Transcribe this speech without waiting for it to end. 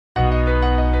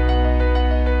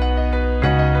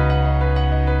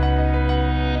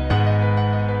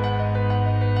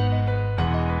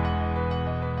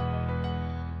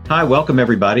Hi, welcome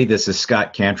everybody. This is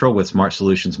Scott Cantrell with Smart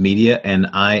Solutions Media, and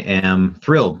I am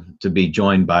thrilled to be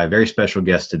joined by a very special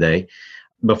guest today.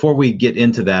 Before we get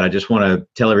into that, I just want to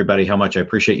tell everybody how much I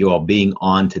appreciate you all being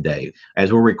on today.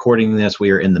 As we're recording this,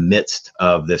 we are in the midst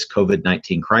of this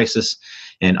COVID-19 crisis,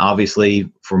 and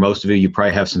obviously, for most of you, you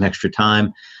probably have some extra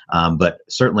time, but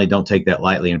certainly don't take that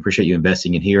lightly, and appreciate you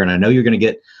investing in here. And I know you're going to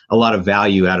get a lot of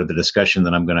value out of the discussion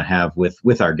that I'm going to have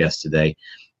with our guest today.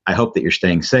 I hope that you're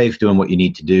staying safe, doing what you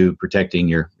need to do, protecting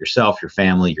yourself, your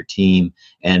family, your team,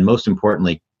 and most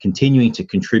importantly, continuing to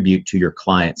contribute to your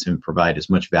clients and provide as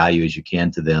much value as you can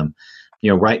to them.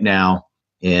 You know, right now,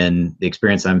 in the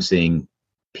experience I'm seeing,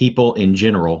 people in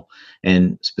general,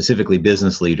 and specifically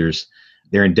business leaders,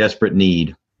 they're in desperate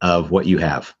need of what you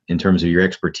have in terms of your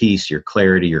expertise, your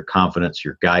clarity, your confidence,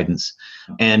 your guidance,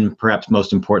 and perhaps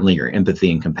most importantly, your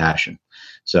empathy and compassion.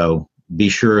 So be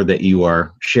sure that you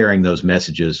are sharing those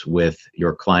messages with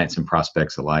your clients and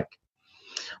prospects alike.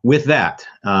 With that,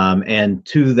 and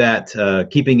to that,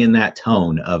 keeping in that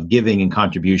tone of giving and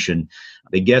contribution,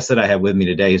 the guest that I have with me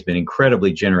today has been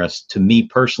incredibly generous to me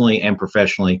personally and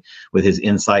professionally with his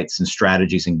insights and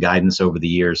strategies and guidance over the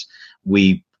years.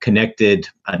 We connected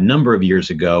a number of years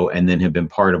ago and then have been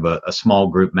part of a small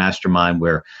group mastermind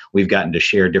where we've gotten to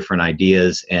share different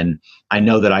ideas. And I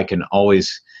know that I can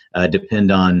always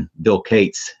depend on Bill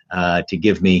Cates to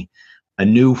give me a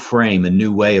new frame, a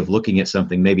new way of looking at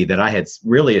something maybe that I had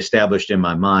really established in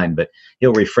my mind, but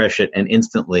he'll refresh it and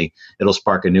instantly it'll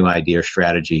spark a new idea or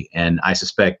strategy. And I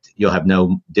suspect you'll have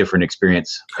no different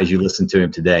experience as you listen to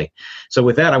him today. So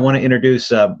with that, I want to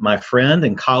introduce my friend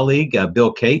and colleague,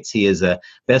 Bill Cates. He is a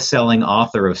best-selling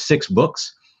author of 6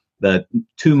 books. The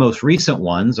 2 most recent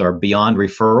ones are Beyond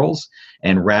Referrals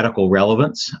and Radical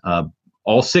Relevance.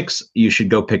 All 6 you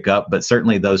should go pick up, but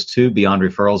certainly those 2, Beyond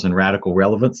Referrals and Radical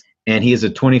Relevance. And he is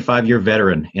a 25-year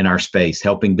veteran in our space,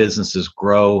 helping businesses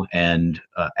grow and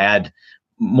add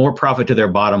more profit to their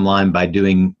bottom line by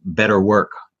doing better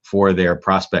work for their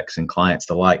prospects and clients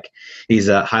alike. He's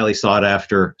a highly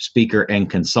sought-after speaker and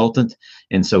consultant.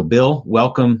 And so, Bill,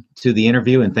 welcome to the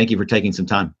interview, and thank you for taking some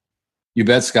time. You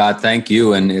bet, Scott. Thank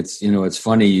you. And it's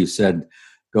funny you said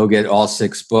go get all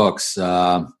 6 books. 2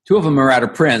 of them are out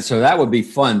of print, so that would be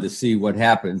fun to see what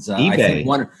happens. eBay. I think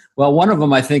one of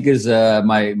them I think is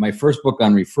my first book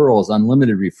on referrals,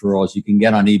 Unlimited Referrals. You can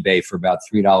get on eBay for about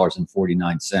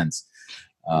 $3.49.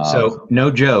 So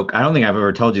no joke. I don't think I've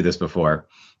ever told you this before.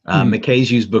 McKay's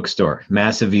Used Bookstore,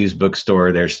 massive used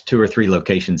bookstore. There's 2 or 3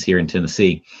 locations here in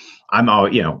Tennessee. I'm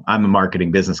a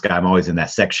marketing business guy. I'm always in that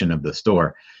section of the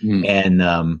store,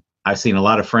 and I've seen a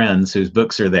lot of friends whose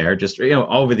books are there just,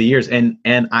 over the years. And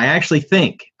I actually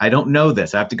think, I don't know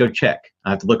this, I have to go check. I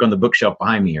have to look on the bookshelf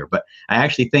behind me here, but I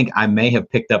actually think I may have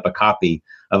picked up a copy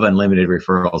of Unlimited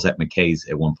Referrals at McKay's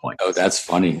at one point. Oh, that's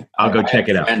funny. I'll go check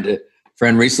it out. A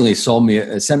friend recently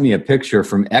sent me a picture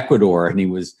from Ecuador, and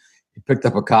he picked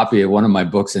up a copy of one of my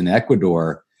books in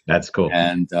Ecuador. That's cool.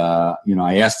 And,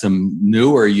 I asked him,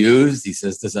 new or used? He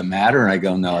says, does it matter? And I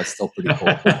go, no, it's still pretty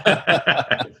cool.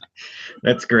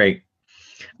 That's great.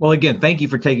 Well, again, thank you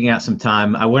for taking out some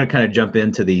time. I want to kind of jump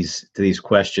into these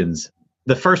questions.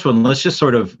 The first one, let's just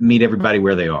sort of meet everybody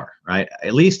where they are, right?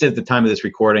 At least at the time of this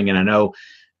recording. And I know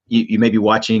you may be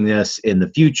watching this in the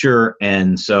future.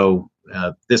 And so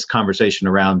this conversation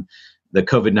around the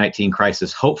COVID-19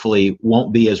 crisis hopefully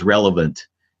won't be as relevant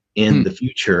in the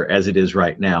future as it is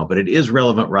right now, but it is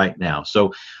relevant right now.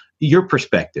 So your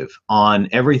perspective on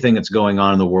everything that's going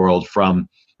on in the world from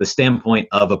the standpoint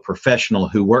of a professional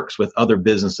who works with other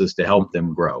businesses to help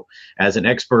them grow. As an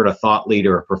expert, a thought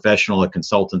leader, a professional, a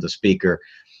consultant, a speaker,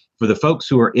 for the folks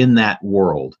who are in that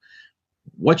world,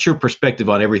 what's your perspective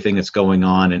on everything that's going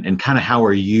on, and kind of how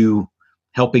are you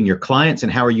helping your clients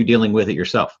and how are you dealing with it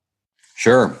yourself?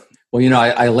 Sure. Well,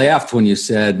 I laughed when you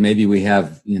said maybe we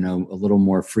have, a little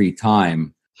more free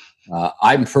time.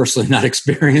 I'm personally not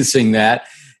experiencing that.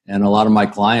 And a lot of my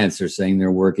clients are saying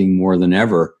they're working more than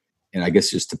ever. And I guess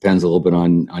it just depends a little bit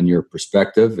on your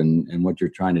perspective and what you're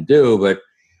trying to do. But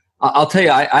I'll tell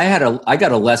you, I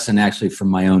got a lesson actually from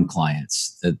my own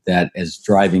clients that is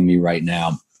driving me right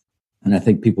now. And I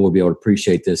think people will be able to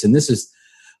appreciate this. And this is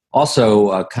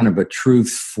also kind of a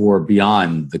truth for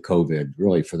beyond the COVID,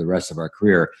 really for the rest of our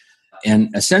career.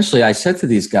 And essentially, I said to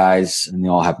these guys, and they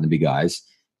all happen to be guys,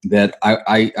 that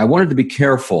I wanted to be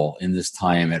careful in this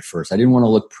time at first. I didn't want to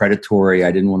look predatory.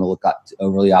 I didn't want to look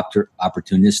overly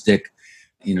opportunistic.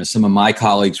 Some of my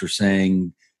colleagues were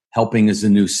saying helping is the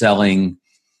new selling.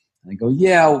 I go,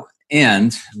 yeah,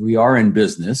 and we are in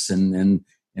business, and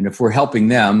if we're helping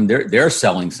them, they're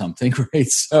selling something, right?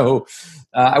 So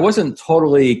I wasn't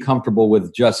totally comfortable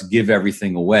with just give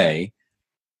everything away.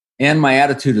 And my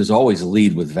attitude is always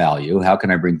lead with value. How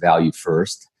can I bring value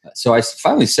first? So I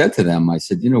finally said to them, I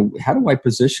said, how do I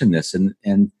position this? And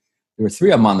there were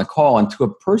three of them on the call, and to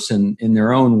a person in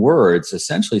their own words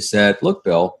essentially said, look,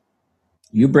 Bill,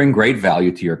 you bring great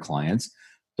value to your clients.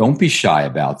 Don't be shy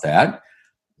about that.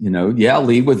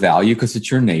 Lead with value because it's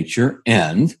your nature.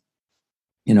 And,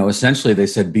 essentially they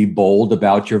said, be bold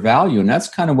about your value. And that's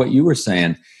kind of what you were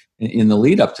saying in the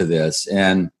lead up to this.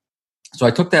 And so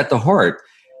I took that to heart.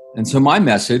 And so my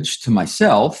message to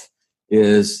myself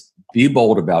is be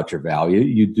bold about your value.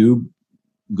 You do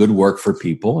good work for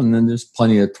people. And then there's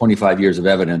plenty of 25 years of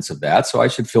evidence of that. So I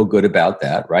should feel good about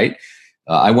that, right?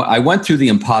 I went through the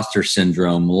imposter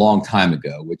syndrome a long time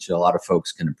ago, which a lot of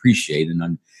folks can appreciate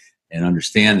and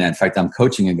understand that. In fact, I'm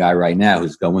coaching a guy right now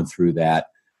who's going through that.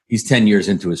 He's 10 years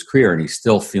into his career and he's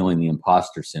still feeling the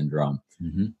imposter syndrome.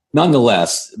 Mm-hmm.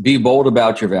 Nonetheless, be bold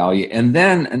about your value. And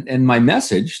then, and my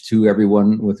message to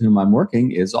everyone with whom I'm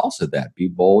working is also that be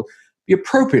bold, be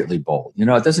appropriately bold.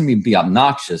 It doesn't mean be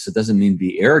obnoxious. It doesn't mean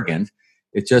be arrogant.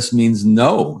 It just means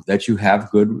know that you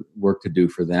have good work to do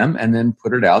for them and then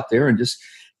put it out there and just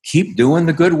keep doing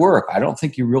the good work. I don't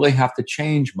think you really have to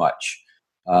change much.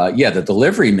 The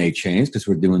delivery may change because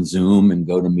we're doing Zoom and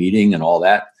GoToMeeting and all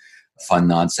that fun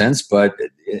nonsense. But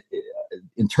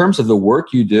in terms of the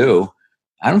work you do,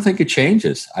 I don't think it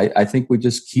changes. I think we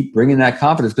just keep bringing that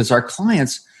confidence because our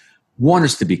clients want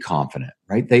us to be confident,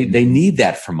 right? They need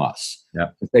that from us.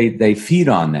 Yep. They feed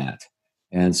on that.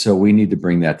 And so we need to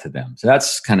bring that to them. So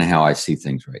that's kind of how I see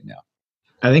things right now.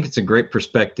 I think it's a great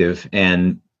perspective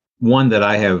and one that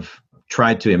I have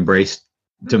tried to embrace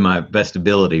to my best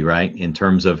ability, right? In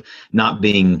terms of not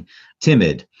being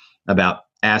timid about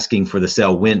asking for the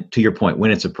sell when, to your point,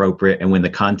 when it's appropriate and when the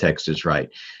context is right.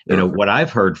 What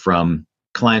I've heard from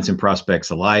clients and prospects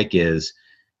alike is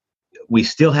we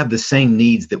still have the same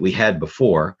needs that we had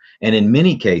before. And in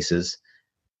many cases,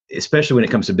 especially when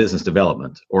it comes to business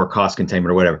development or cost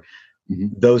containment or whatever,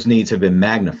 those needs have been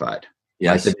magnified.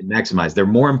 Yes. Right? They've been maximized. They're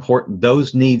more important.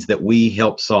 Those needs that we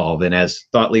help solve, and as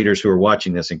thought leaders who are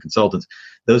watching this and consultants,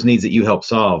 those needs that you help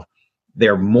solve,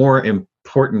 they're more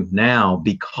important now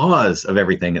because of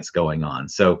everything that's going on.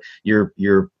 So you're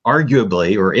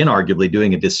arguably or inarguably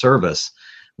doing a disservice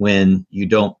when you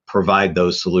don't provide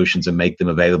those solutions and make them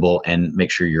available and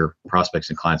make sure your prospects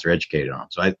and clients are educated on them.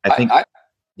 So I think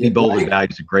be bold with value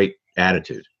is a great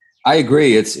attitude. I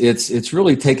agree. It's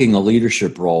really taking a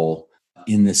leadership role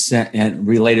in the sense and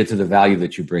related to the value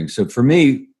that you bring. So for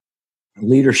me,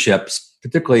 leaderships,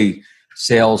 particularly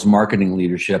sales, marketing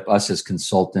leadership, us as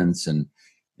consultants and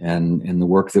the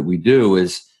work that we do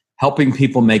is helping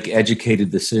people make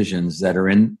educated decisions that are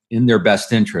in their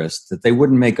best interest that they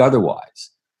wouldn't make otherwise.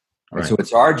 Right. So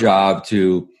it's our job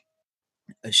to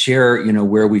share,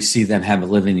 where we see them have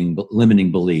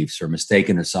limiting beliefs or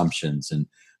mistaken assumptions and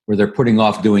where they're putting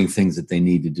off doing things that they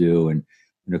need to do and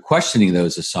questioning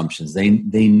those assumptions. They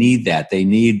need that. They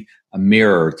need a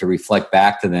mirror to reflect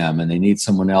back to them, and they need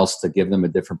someone else to give them a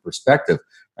different perspective,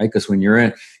 right? Because when you're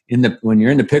in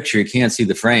the picture, you can't see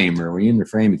the frame, or when you're in the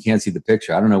frame, you can't see the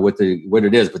picture. I don't know what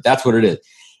it is, but that's what it is.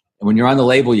 And when you're on the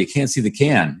label, you can't see the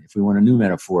can, if we want a new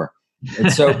metaphor.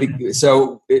 And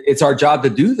so it's our job to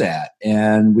do that,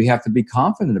 and we have to be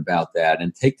confident about that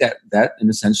and take that in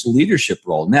a sense leadership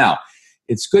role. Now,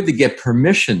 it's good to get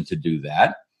permission to do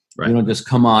that. Right. You don't just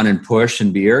come on and push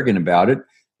and be arrogant about it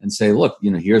and say, look,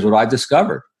 here's what I've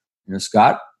discovered.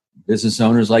 Scott, business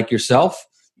owners like yourself,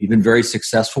 even very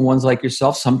successful ones like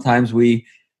yourself, sometimes we,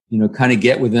 kind of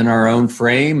get within our own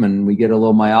frame and we get a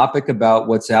little myopic about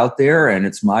what's out there. And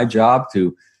it's my job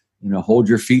to, hold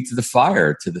your feet to the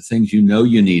fire to the things you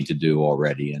need to do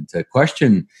already and to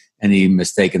question any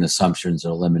mistaken assumptions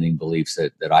or limiting beliefs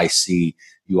that I see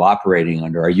you operating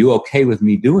under. Are you okay with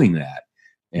me doing that?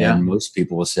 And most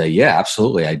people will say, yeah,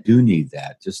 absolutely. I do need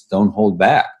that. Just don't hold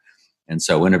back. And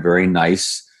so in a very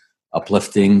nice,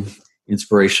 uplifting,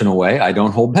 inspirational way, I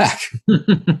don't hold back.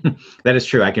 That is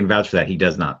true. I can vouch for that. He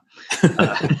does not.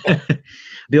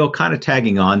 Bill, kind of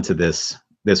tagging on to this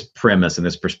premise and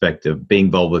this perspective, being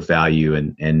bold with value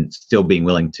and still being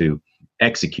willing to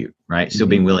execute, right? Still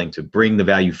being willing to bring the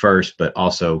value first, but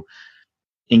also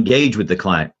engage with the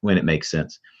client when it makes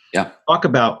sense. Yeah. Talk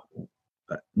about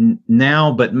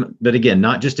now, but again,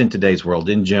 not just in today's world,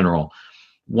 in general.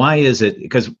 Why is it?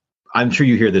 Because I'm sure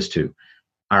you hear this too.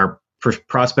 Our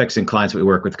prospects and clients that we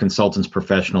work with, consultants,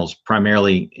 professionals,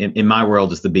 primarily in my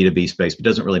world is the B2B space, but it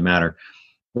doesn't really matter.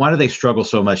 Why do they struggle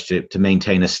so much to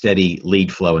maintain a steady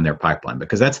lead flow in their pipeline?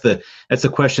 Because that's the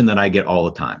question that I get all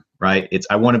the time, right?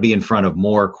 I want to be in front of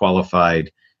more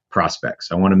qualified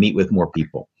prospects. I want to meet with more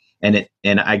people. And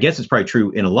I guess it's probably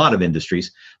true in a lot of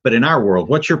industries, but in our world,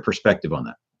 what's your perspective on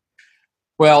that?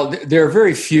 Well, there are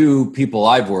very few people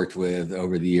I've worked with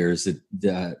over the years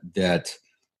that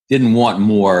didn't want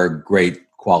more great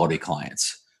quality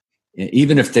clients.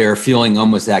 Even if they're feeling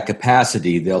almost at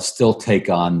capacity, they'll still take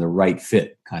on the right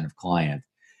fit kind of client.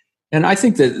 And I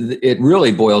think that it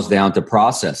really boils down to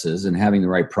processes and having the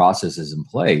right processes in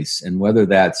place. And whether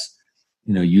that's,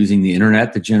 using the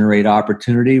internet to generate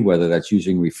opportunity, whether that's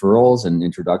using referrals and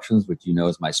introductions, which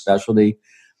is my specialty,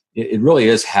 it really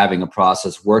is having a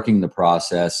process, working the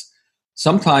process.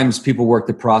 Sometimes people work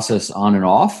the process on and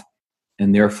off,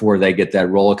 and therefore they get that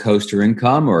roller coaster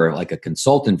income, or like a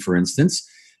consultant, for instance,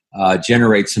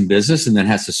 generates some business and then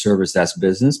has to service that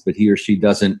business, but he or she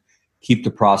doesn't keep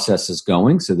the processes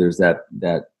going. So there's that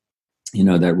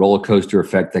roller coaster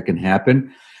effect that can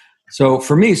happen. So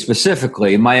for me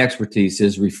specifically, my expertise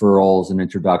is referrals and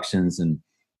introductions and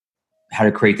how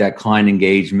to create that client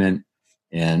engagement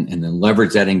and then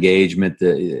leverage that engagement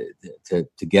to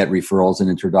get referrals and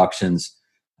introductions.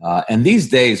 And these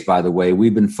days, by the way,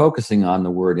 we've been focusing on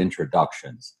the word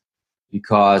introductions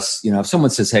because, if someone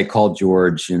says, hey, call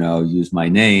George, use my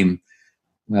name.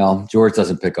 Well, George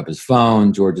doesn't pick up his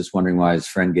phone. George is wondering why his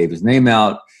friend gave his name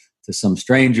out to some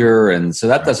stranger. And so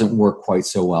that doesn't work quite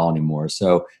so well anymore.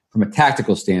 So from a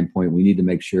tactical standpoint, we need to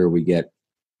make sure we get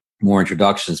more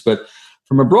introductions. But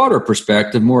from a broader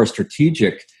perspective, more a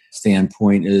strategic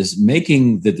standpoint, is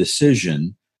making the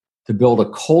decision to build a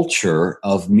culture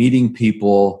of meeting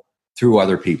people through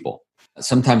other people.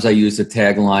 Sometimes I use the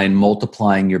tagline,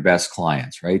 multiplying your best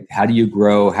clients, right? How do you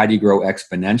grow? How do you grow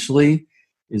exponentially?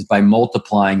 Is by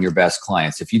multiplying your best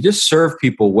clients. If you just serve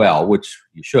people well, which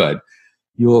you should,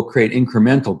 you will create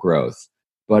incremental growth.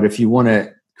 But if you want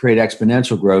to create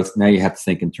exponential growth, now you have to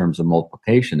think in terms of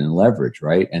multiplication and leverage,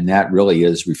 right? And that really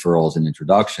is referrals and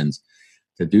introductions.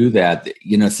 To do that,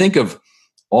 think of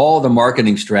all the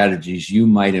marketing strategies you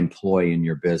might employ in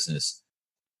your business.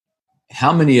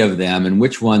 How many of them and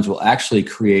which ones will actually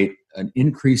create an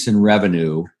increase in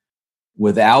revenue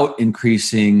without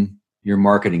increasing your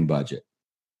marketing budget?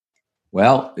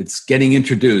 Well, it's getting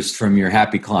introduced from your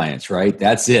happy clients, right?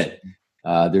 That's it.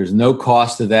 There's no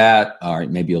cost to that. All right,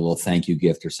 maybe a little thank you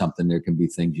gift or something. There can be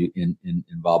things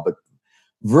involved, but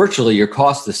virtually your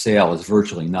cost of sale is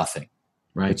virtually nothing.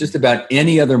 Right. But just about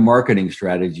any other marketing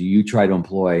strategy you try to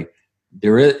employ,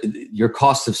 your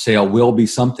cost of sale will be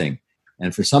something.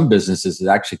 And for some businesses, it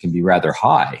actually can be rather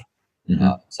high. Mm-hmm.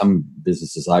 Some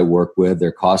businesses I work with,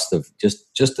 their cost of just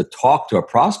to talk to a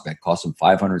prospect costs them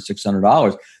 $500,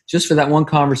 $600 just for that one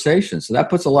conversation. So that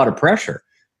puts a lot of pressure,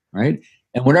 right?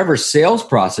 And whatever sales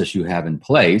process you have in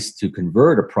place to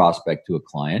convert a prospect to a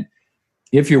client,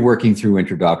 if you're working through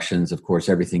introductions, of course,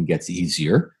 everything gets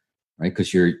easier, right?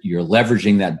 Because you're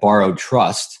leveraging that borrowed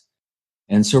trust.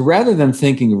 And so rather than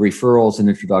thinking of referrals and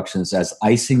introductions as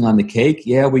icing on the cake,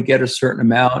 yeah, we get a certain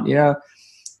amount, yeah,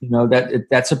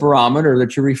 that's a barometer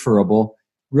that you're referable.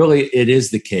 Really, it is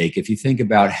the cake. If you think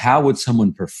about how would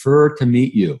someone prefer to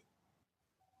meet you?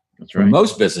 That's right. For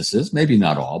most businesses, maybe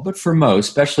not all, but for most,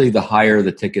 especially the higher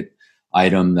the ticket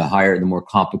item, the more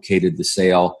complicated the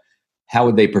sale, how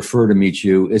would they prefer to meet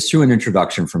you? Is through an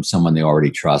introduction from someone they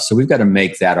already trust. So we've got to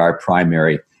make that our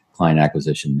primary client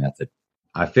acquisition method.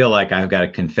 I feel like I've got to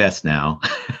confess now.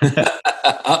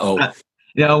 Uh-oh.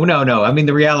 No. I mean,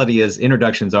 the reality is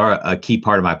introductions are a key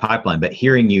part of my pipeline, but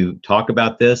hearing you talk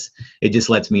about this, it just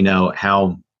lets me know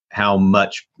how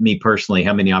much me personally,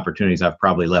 how many opportunities I've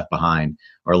probably left behind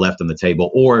or left on the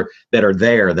table, or that are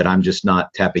there that I'm just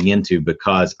not tapping into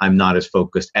because I'm not as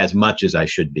focused as much as I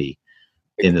should be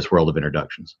in this world of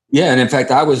introductions. Yeah. And in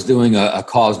fact, I was doing a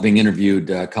call, I was being interviewed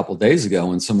a couple of days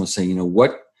ago, and someone was saying,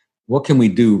 what can we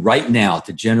do right now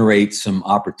to generate some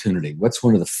opportunity? What's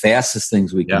one of the fastest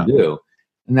things we can do?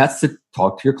 And that's to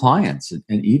talk to your clients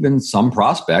and even some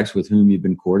prospects with whom you've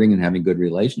been courting and having good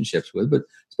relationships with, but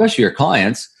especially your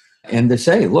clients, and to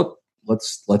say, look,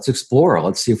 let's explore.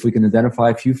 Let's see if we can identify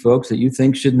a few folks that you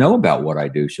think should know about what I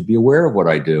do, should be aware of what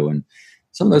I do. And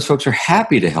some of those folks are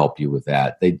happy to help you with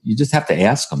that. You just have to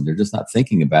ask them. They're just not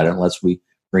thinking about it unless we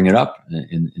bring it up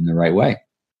in the right way.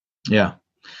 Yeah.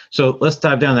 So let's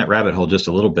dive down that rabbit hole just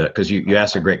a little bit, because you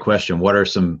asked a great question. What are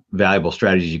some valuable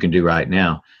strategies you can do right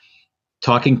now?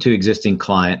 Talking to existing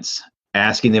clients,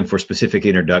 asking them for specific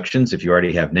introductions if you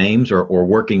already have names, or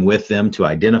working with them to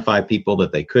identify people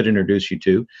that they could introduce you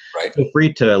to. Right. Feel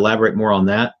free to elaborate more on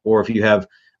that. Or if you have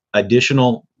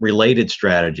additional related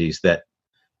strategies that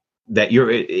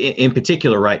you're in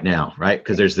particular right now, right?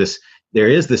 Because there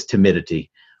is this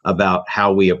timidity about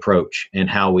how we approach and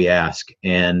how we ask.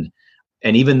 And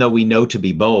even though we know to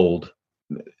be bold,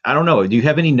 I don't know. Do you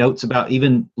have any notes about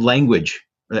even language?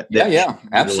 Yeah,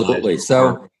 absolutely.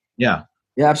 So, yeah.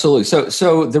 Yeah, absolutely.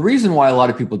 So the reason why a lot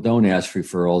of people don't ask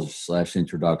referrals /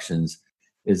 introductions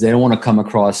is they don't want to come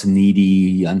across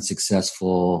needy,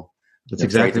 unsuccessful. That's They're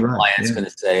afraid exactly the right. client's Yeah. going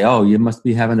to say, "Oh, you must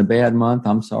be having a bad month.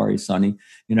 I'm sorry, Sonny."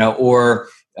 Or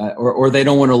they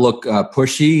don't want to look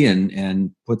pushy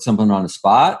and put something on the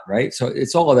spot, right? So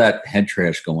it's all of that head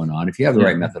trash going on. If you have the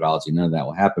right methodology, none of that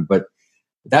will happen. But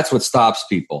that's what stops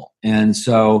people. And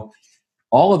so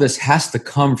all of this has to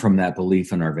come from that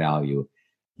belief in our value.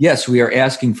 Yes, we are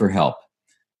asking for help.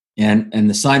 And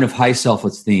the sign of high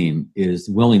self-esteem is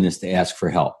willingness to ask for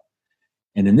help.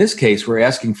 And in this case, we're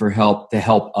asking for help to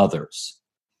help others.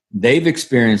 They've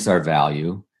experienced our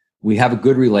value. We have a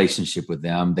good relationship with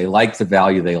them. They like the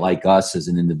value. They like us as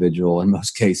an individual in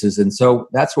most cases. And so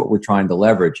that's what we're trying to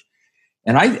leverage.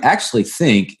 And I actually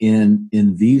think in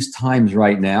these times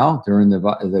right now, during the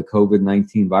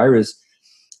COVID-19 virus,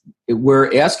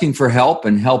 we're asking for help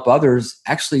and help others.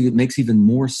 Actually, it makes even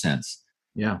more sense.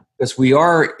 Yeah. Because we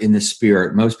are in the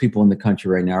spirit, most people in the country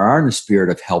right now are in the spirit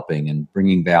of helping and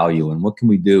bringing value. And what can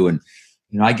we do? And,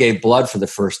 I gave blood for the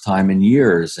first time in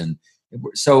years. And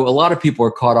so a lot of people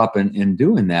are caught up in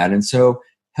doing that. And so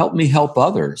help me help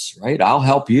others, right? I'll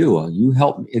help you. You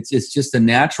help me. It's just a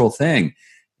natural thing.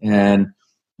 And,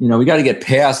 we got to get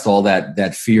past all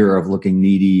that fear of looking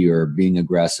needy or being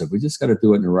aggressive. We just got to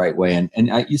do it in the right way.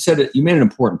 And you said it, you made an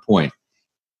important point.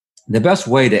 The best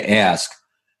way to ask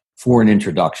for an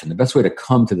introduction, the best way to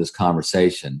come to this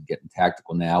conversation, getting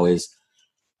tactical now, is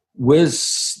with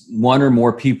one or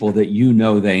more people that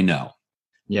they know.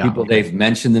 Yeah, people they've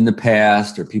mentioned in the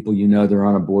past, or people they're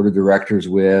on a board of directors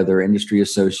with, or industry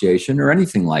association, or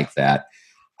anything like that.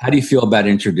 How do you feel about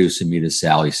introducing me to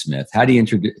Sally Smith? How do you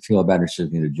feel about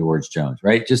introducing me to George Jones,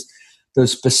 right? Just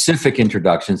those specific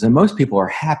introductions. And most people are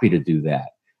happy to do that,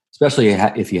 especially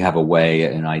if you have a way,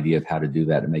 an idea of how to do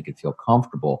that and make it feel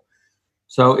comfortable.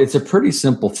 So it's a pretty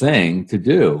simple thing to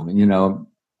do.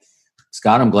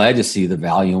 Scott, I'm glad to see the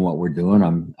value in what we're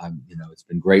doing. It's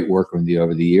been great working with you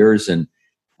over the years. And,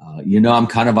 I'm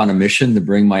kind of on a mission to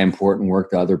bring my important work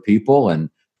to other people. And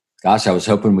gosh, I was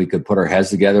hoping we could put our heads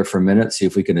together for a minute, see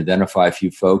if we can identify a few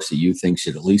folks that you think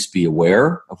should at least be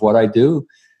aware of what I do.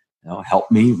 Help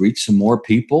me reach some more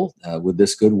people with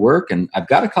this good work. And I've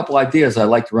got a couple ideas I'd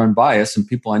like to run by us, and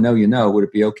people I know would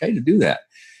it be okay to do that?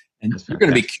 And you're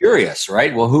going to be curious,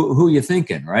 right? Well, who are you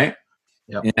thinking, right?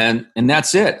 Yep. And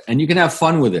that's it. And you can have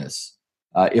fun with this.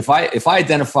 If I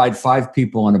identified 5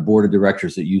 people on a board of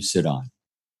directors that you sit on,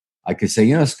 I could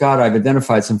say, Scott, I've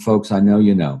identified some folks I know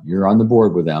you're on the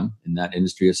board with them in that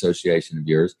industry association of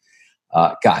yours.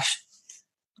 Gosh,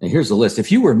 and here's the list.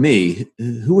 If you were me,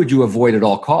 who would you avoid at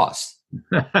all costs?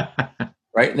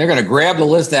 Right? And they're going to grab the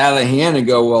list out of the hand and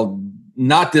go, well,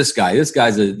 not this guy. This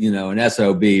guy's an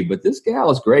SOB, but this gal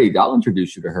is great. I'll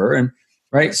introduce you to her. And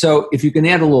right. So if you can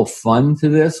add a little fun to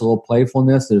this, a little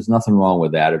playfulness, there's nothing wrong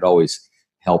with that. It always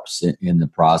helps in the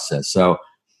process. So,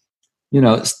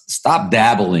 stop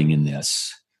dabbling in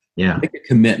this. Yeah. Make a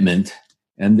commitment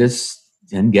and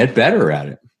get better at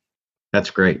it. That's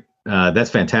great. That's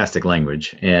fantastic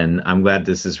language. And I'm glad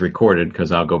this is recorded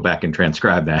because I'll go back and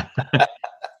transcribe that.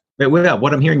 But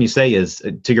what I'm hearing you say is,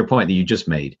 to your point that you just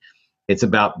made, it's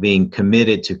about being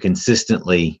committed to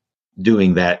consistently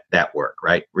doing that work,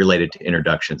 right? Related to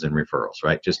introductions and referrals,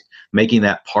 right? Just making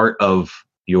that part of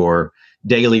your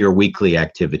daily or weekly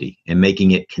activity and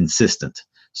making it consistent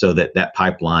so that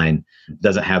pipeline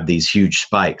doesn't have these huge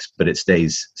spikes, but it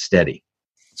stays steady.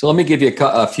 So let me give you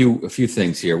a few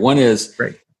things here. One is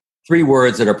 3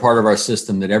 words that are part of our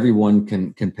system that everyone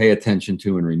can pay attention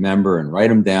to and remember and write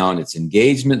them down. It's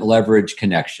engagement, leverage,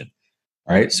 connection.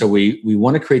 All right. So we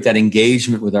want to create that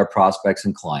engagement with our prospects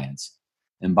and clients.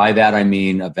 And by that, I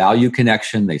mean a value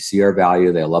connection. They see our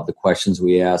value. They love the questions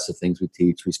we ask, the things we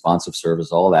teach, responsive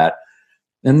service, all that.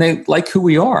 And they like who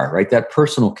we are, right? That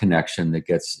personal connection that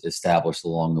gets established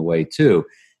along the way too.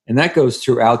 And that goes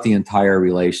throughout the entire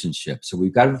relationship. So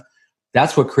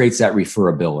that's what creates that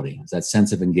referability, that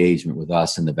sense of engagement with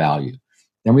us and the value.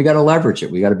 Then we got to leverage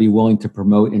it. We got to be willing to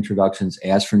promote introductions,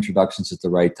 ask for introductions at the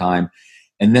right time.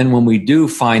 And then when we do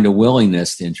find a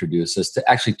willingness to introduce us, to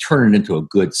actually turn it into a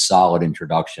good, solid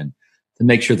introduction, to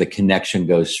make sure the connection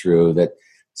goes through that.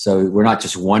 So we're not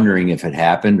just wondering if it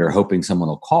happened or hoping someone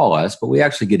will call us, but we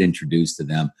actually get introduced to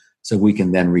them so we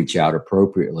can then reach out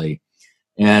appropriately.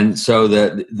 And so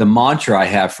the mantra I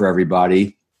have for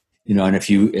everybody, and if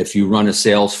you run a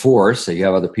sales force, so you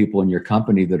have other people in your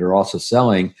company that are also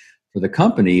selling for the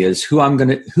company, is who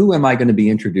am I going to be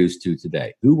introduced to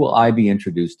today? Who will I be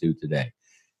introduced to today?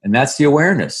 And that's the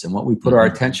awareness. And what we put our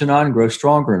attention on grows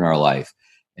stronger in our life.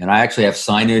 And I actually have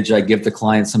signage I give to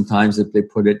clients sometimes if they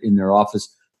put it in their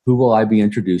office. Who will I be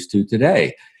introduced to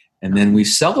today? And then we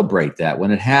celebrate that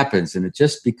when it happens. And it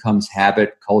just becomes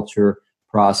habit, culture,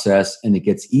 process. And it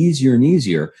gets easier and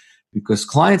easier because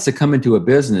clients that come into a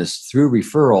business through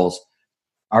referrals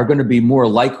are going to be more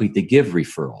likely to give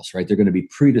referrals, right? They're going to be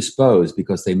predisposed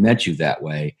because they met you that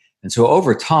way. And so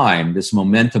over time, this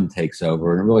momentum takes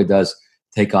over and it really does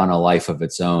take on a life of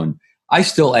its own. I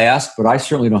still ask, but I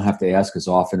certainly don't have to ask as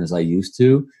often as I used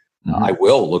to. I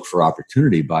will look for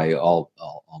opportunity by all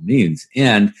means.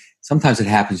 And sometimes it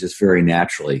happens just very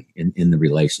naturally in the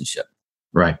relationship.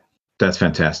 Right. That's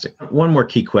fantastic. One more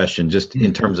key question, just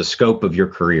in terms of scope of your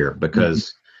career,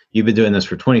 because you've been doing this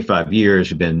for 25 years.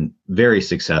 You've been very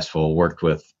successful, worked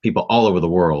with people all over the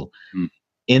world.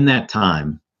 In that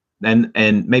time,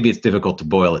 and maybe it's difficult to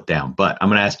boil it down, but I'm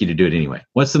going to ask you to do it anyway.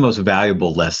 What's the most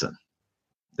valuable lesson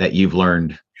that you've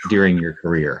learned during your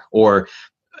career? Or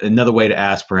another way to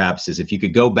ask perhaps is if you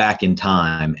could go back in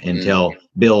time and tell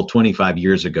Bill 25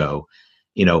 years ago,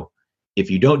 if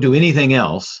you don't do anything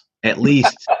else, at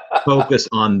least focus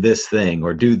on this thing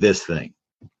or do this thing.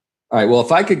 All right. Well,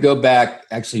 if I could go back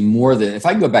if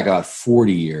I could go back about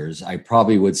 40 years, I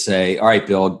probably would say, all right,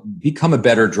 Bill, become a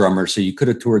better drummer. So you could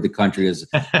have toured the country as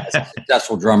a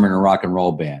successful drummer in a rock and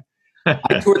roll band.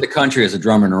 I toured the country as a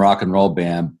drummer in a rock and roll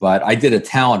band, but I did a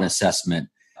talent assessment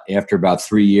after about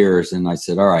 3 years. And I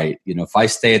said, all right, if I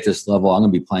stay at this level, I'm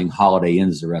going to be playing Holiday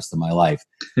Inns the rest of my life.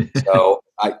 So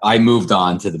I moved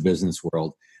on to the business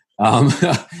world.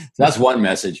 So that's one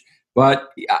message. But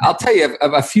I'll tell you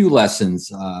a few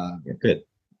lessons, Good.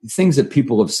 Things that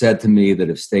people have said to me that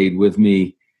have stayed with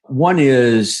me. One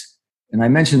is, and I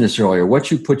mentioned this earlier, what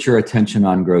you put your attention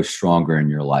on grows stronger in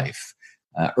your life.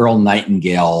 Earl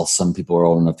Nightingale, some people are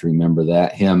old enough to remember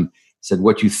that, him said,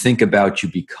 what you think about, you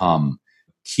become.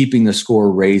 Keeping the score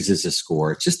raises the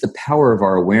score. It's just the power of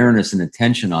our awareness and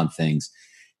attention on things.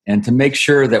 And to make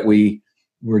sure that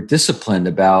we're disciplined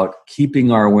about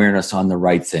keeping our awareness on the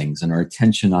right things and our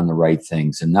attention on the right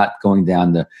things and not going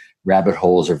down the rabbit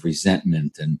holes of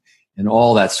resentment and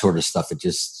all that sort of stuff that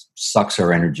just sucks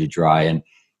our energy dry. And,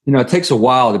 it takes a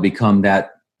while to become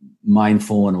that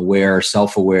mindful and aware,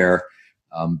 self-aware.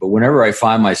 But whenever I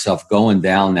find myself going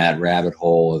down that rabbit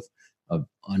hole of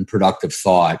unproductive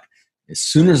thought, as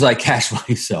soon as I catch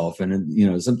myself,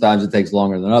 and, sometimes it takes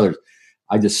longer than others,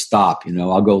 I just stop,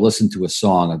 I'll go listen to a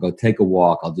song. I'll go take a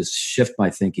walk. I'll just shift my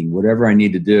thinking, whatever I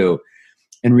need to do.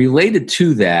 And related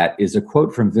to that is a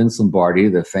quote from Vince Lombardi,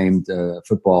 the famed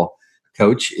football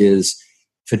coach, is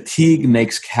fatigue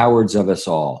makes cowards of us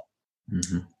all.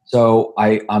 So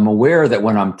I'm aware that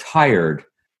when I'm tired,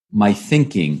 my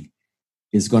thinking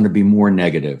is going to be more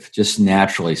negative, just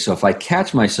naturally. So if I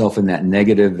catch myself in that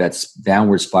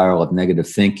downward spiral of negative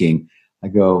thinking, I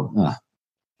go,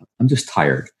 I'm just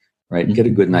tired. Right. Get a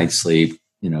good night's sleep,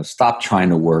 stop trying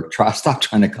to work, stop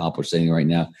trying to accomplish anything right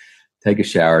now. Take a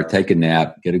shower, take a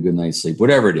nap, get a good night's sleep,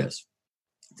 whatever it is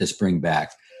to spring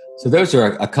back. So those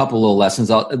are a couple little lessons.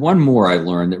 One more I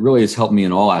learned that really has helped me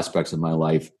in all aspects of my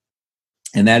life.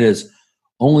 And that is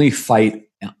only fight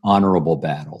honorable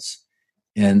battles.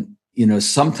 And,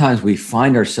 sometimes we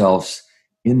find ourselves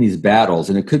in these battles,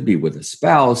 and it could be with a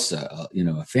spouse, a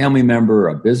family member,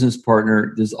 a business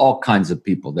partner. There's all kinds of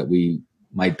people that we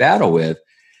might battle with.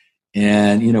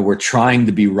 And, we're trying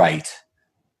to be right.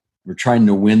 We're trying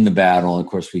to win the battle. And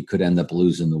of course, we could end up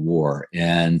losing the war.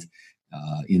 And,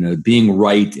 being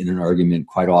right in an argument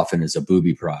quite often is a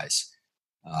booby prize.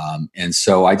 And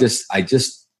so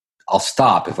I'll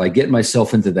stop. If I get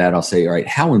myself into that, I'll say, all right,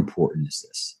 how important is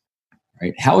this?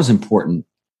 Right? How important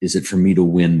is it for me to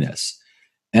win this?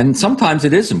 And sometimes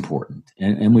it is important.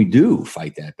 And we do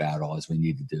fight that battle as we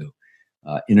need to do.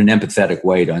 In an empathetic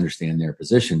way to understand their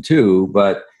position too.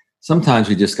 But sometimes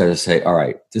we just got to say, all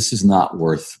right, this is not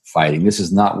worth fighting. This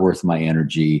is not worth my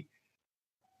energy.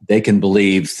 They can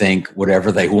think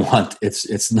whatever they want.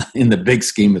 It's not, in the big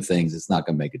scheme of things, it's not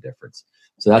going to make a difference.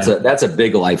 So that's a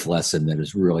big life lesson that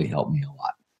has really helped me a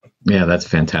lot. Yeah, that's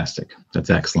fantastic.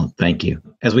 That's excellent. Thank you.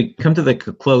 As we come to the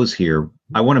close here,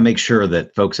 I want to make sure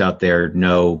that folks out there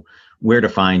know where to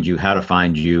find you, how to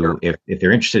find you, sure. If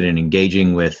they're interested in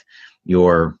engaging with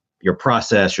your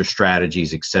process, your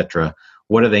strategies, etc.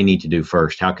 What do they need to do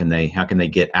first? How can they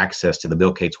get access to the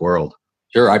Bill Cates world?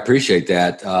 Sure, I appreciate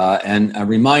that. And a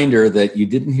reminder that you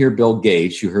didn't hear Bill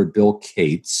Gates, you heard Bill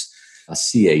Cates,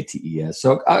 Cates.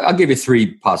 So I'll give you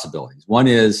three possibilities. One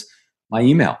is my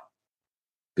email,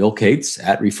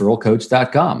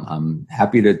 billcates@referralcoach.com. I'm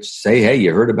happy to say, hey,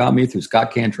 you heard about me through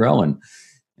Scott Cantrell, and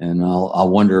I'll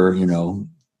wonder,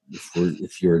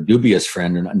 if you're a dubious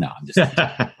friend or not. No, I'm just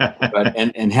but,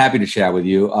 and happy to chat with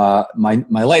you. My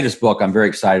latest book I'm very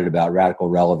excited about, Radical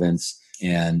Relevance.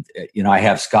 And, I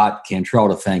have Scott Cantrell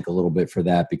to thank a little bit for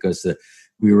that, because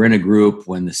we were in a group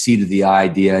when the seed of the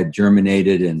idea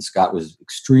germinated, and Scott was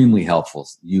extremely helpful.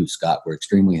 You, Scott, were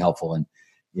extremely helpful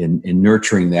in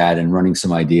nurturing that and running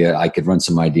some idea. I could run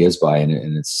some ideas by,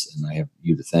 and I have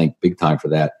you to thank big time for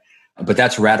that. But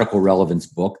that's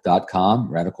radicalrelevancebook.com,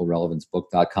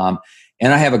 radicalrelevancebook.com.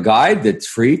 And I have a guide that's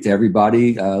free to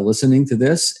everybody listening to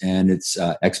this, and it's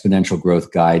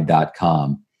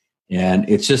exponentialgrowthguide.com. And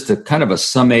it's just a kind of a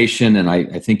summation, and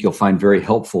I think you'll find very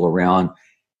helpful around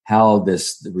how the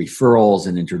referrals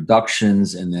and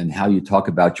introductions, and then how you talk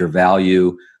about your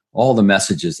value, all the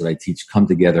messages that I teach come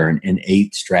together in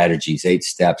 8 strategies, 8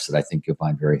 steps that I think you'll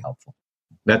find very helpful.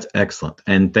 That's excellent.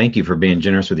 And thank you for being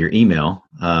generous with your email.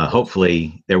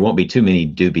 Hopefully there won't be too many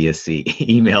dubious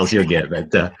emails you'll get.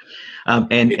 But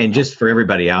and just for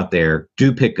everybody out there,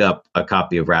 do pick up a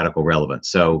copy of Radical Relevance.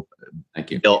 So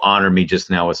thank you. They'll honor me just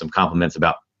now with some compliments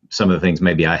about some of the things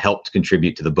maybe I helped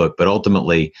contribute to the book. But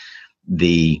ultimately,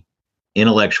 the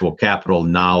intellectual capital,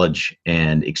 knowledge,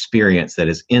 and experience that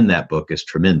is in that book is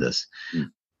tremendous.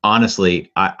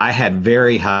 Honestly, I had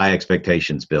very high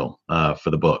expectations, Bill, for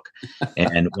the book.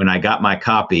 And when I got my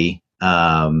copy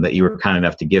that you were kind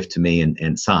enough to gift to me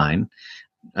and sign,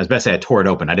 I was about to say I tore it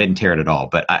open. I didn't tear it at all,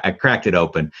 but I cracked it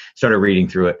open, started reading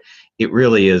through it. It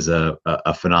really is a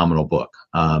phenomenal book.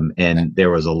 And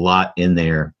there was a lot in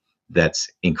there that's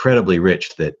incredibly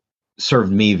rich that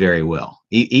served me very well.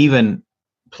 Even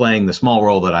playing the small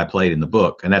role that I played in the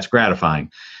book, and that's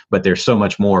gratifying. But there's so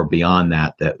much more beyond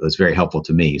that was very helpful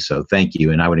to me. So thank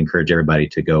you. And I would encourage everybody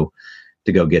to go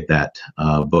get that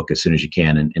book as soon as you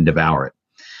can and devour it.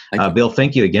 Bill,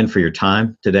 thank you again for your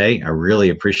time today. I really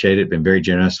appreciate it. Been very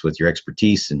generous with your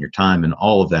expertise and your time and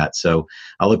all of that. So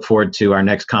I look forward to our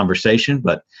next conversation.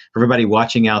 But for everybody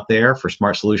watching out there for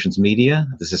Smart Solutions Media,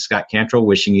 this is Scott Cantrell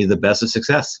wishing you the best of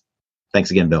success.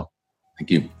 Thanks again, Bill.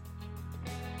 Thank you.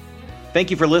 Thank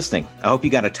you for listening. I hope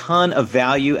you got a ton of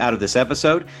value out of this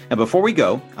episode. And before we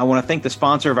go, I want to thank the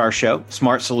sponsor of our show,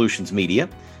 Smart Solutions Media.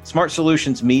 Smart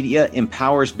Solutions Media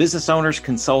empowers business owners,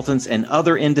 consultants, and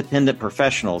other independent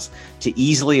professionals to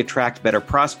easily attract better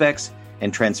prospects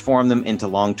and transform them into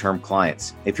long-term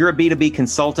clients. If you're a B2B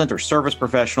consultant or service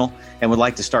professional and would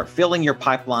like to start filling your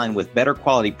pipeline with better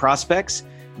quality prospects,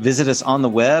 visit us on the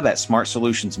web at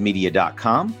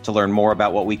smartsolutionsmedia.com to learn more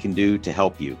about what we can do to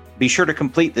help you. Be sure to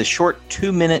complete the short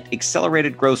 2-minute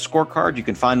accelerated growth scorecard you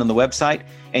can find on the website,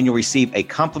 and you'll receive a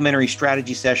complimentary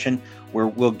strategy session where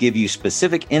we'll give you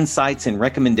specific insights and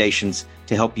recommendations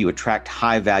to help you attract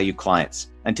high-value clients.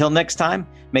 Until next time,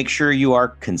 make sure you are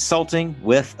consulting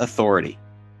with authority.